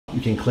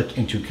You can click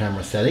into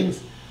camera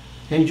settings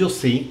and you'll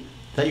see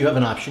that you have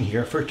an option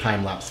here for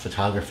time-lapse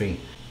photography.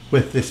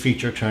 With this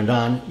feature turned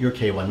on, your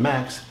K1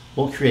 Max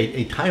will create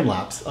a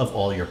time-lapse of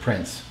all your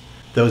prints.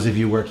 Those of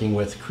you working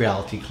with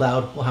Creality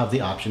Cloud will have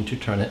the option to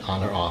turn it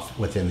on or off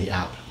within the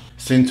app.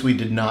 Since we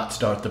did not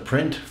start the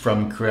print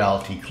from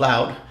Creality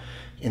Cloud,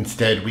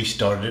 instead we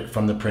started it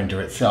from the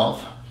printer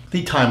itself,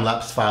 the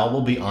time-lapse file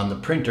will be on the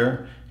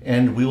printer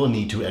and we will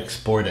need to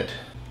export it.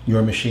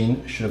 Your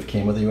machine should have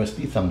came with a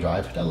USB thumb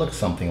drive that looks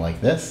something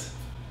like this.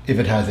 If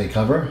it has a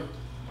cover,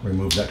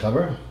 remove that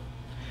cover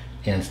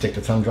and stick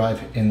the thumb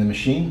drive in the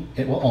machine.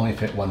 It will only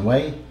fit one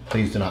way.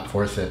 Please do not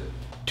force it.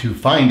 To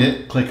find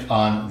it, click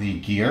on the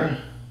gear,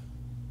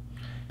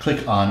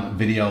 click on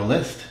video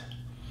list,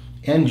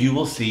 and you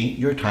will see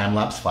your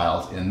time-lapse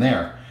files in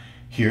there.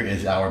 Here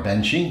is our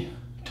Benchy.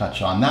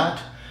 Touch on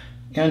that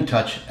and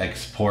touch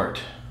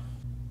export.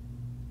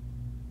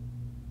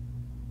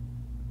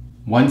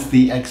 Once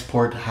the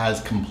export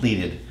has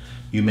completed,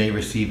 you may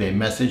receive a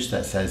message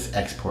that says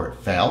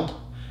export failed.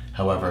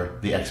 However,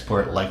 the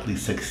export likely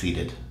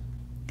succeeded.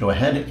 Go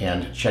ahead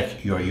and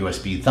check your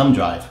USB thumb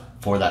drive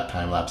for that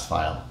time-lapse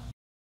file.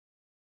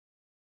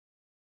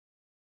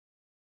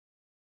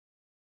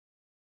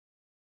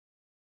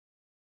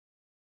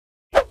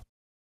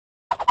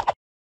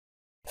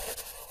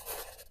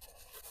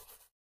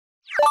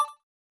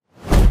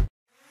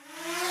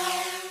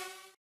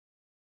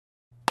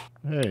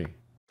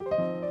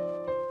 Hey.